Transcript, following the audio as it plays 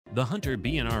The Hunter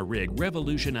B&R rig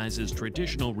revolutionizes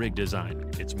traditional rig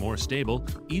design. It's more stable,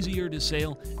 easier to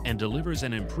sail, and delivers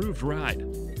an improved ride.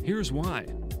 Here's why.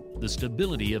 The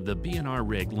stability of the B&R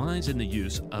rig lies in the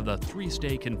use of a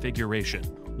three-stay configuration,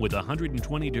 with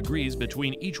 120 degrees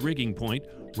between each rigging point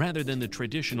rather than the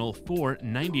traditional four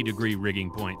 90-degree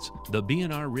rigging points. The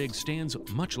B&R rig stands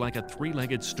much like a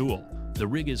three-legged stool. The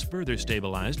rig is further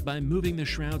stabilized by moving the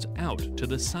shrouds out to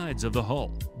the sides of the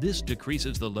hull. This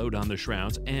decreases the load on the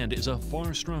shrouds and is a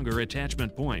far stronger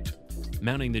attachment point.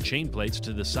 Mounting the chain plates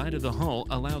to the side of the hull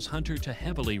allows Hunter to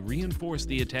heavily reinforce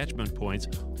the attachment points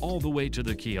all the way to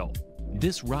the keel.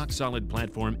 This rock-solid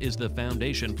platform is the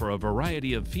foundation for a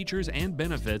variety of features and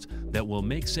benefits that will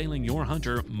make sailing your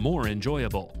Hunter more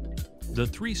enjoyable. The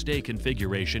three-stay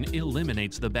configuration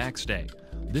eliminates the backstay.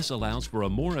 This allows for a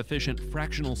more efficient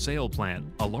fractional sail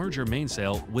plan, a larger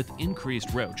mainsail with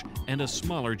increased roach, and a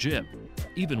smaller jib.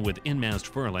 Even with in-mast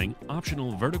furling,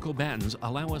 optional vertical battens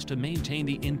allow us to maintain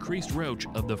the increased roach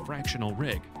of the fractional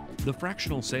rig. The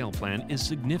fractional sail plan is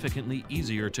significantly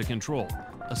easier to control,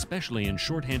 especially in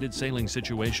short-handed sailing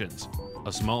situations.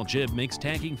 A small jib makes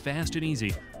tacking fast and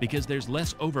easy because there's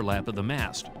less overlap of the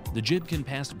mast. The jib can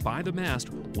pass by the mast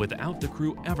without the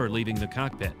crew ever leaving the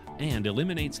cockpit and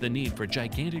eliminates the need for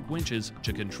gigantic winches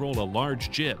to control a large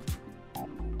jib.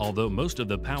 Although most of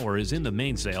the power is in the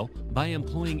mainsail, by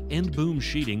employing end boom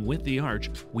sheeting with the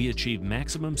arch, we achieve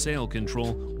maximum sail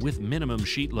control with minimum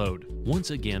sheet load.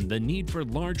 Once again, the need for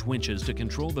large winches to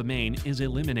control the main is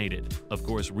eliminated. Of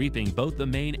course, reefing both the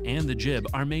main and the jib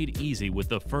are made easy with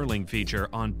the furling feature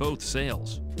on both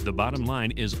sails. The bottom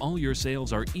line is all your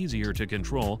sails are easier to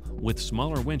control with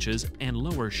smaller winches and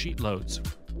lower sheet loads.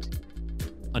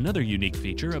 Another unique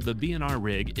feature of the B&R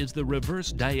rig is the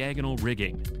reverse diagonal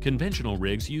rigging. Conventional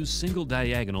rigs use single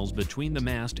diagonals between the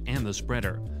mast and the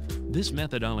spreader. This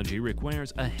methodology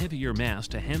requires a heavier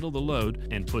mast to handle the load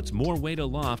and puts more weight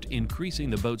aloft, increasing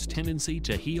the boat's tendency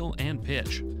to heel and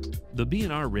pitch. The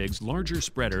B&R rig's larger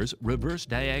spreaders, reverse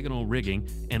diagonal rigging,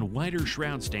 and wider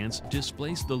shroud stance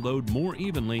displace the load more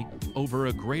evenly over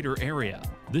a greater area.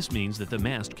 This means that the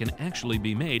mast can actually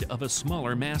be made of a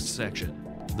smaller mast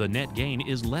section. The net gain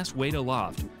is less weight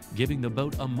aloft, giving the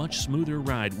boat a much smoother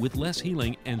ride with less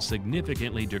heeling and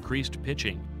significantly decreased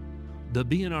pitching. The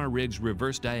B&R rig's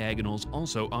reverse diagonals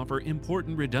also offer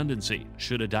important redundancy.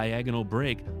 Should a diagonal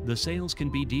break, the sails can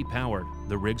be depowered,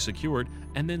 the rig secured,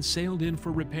 and then sailed in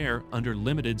for repair under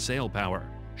limited sail power.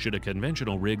 Should a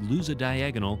conventional rig lose a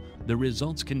diagonal, the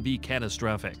results can be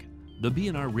catastrophic. The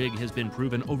B&R rig has been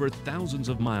proven over thousands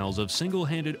of miles of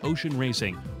single-handed ocean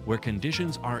racing, where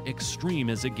conditions are extreme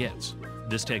as it gets.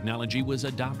 This technology was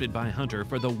adopted by Hunter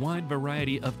for the wide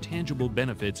variety of tangible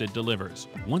benefits it delivers.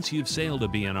 Once you've sailed a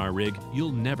B&R rig,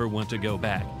 you'll never want to go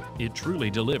back. It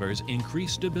truly delivers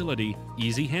increased stability,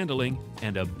 easy handling,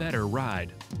 and a better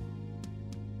ride.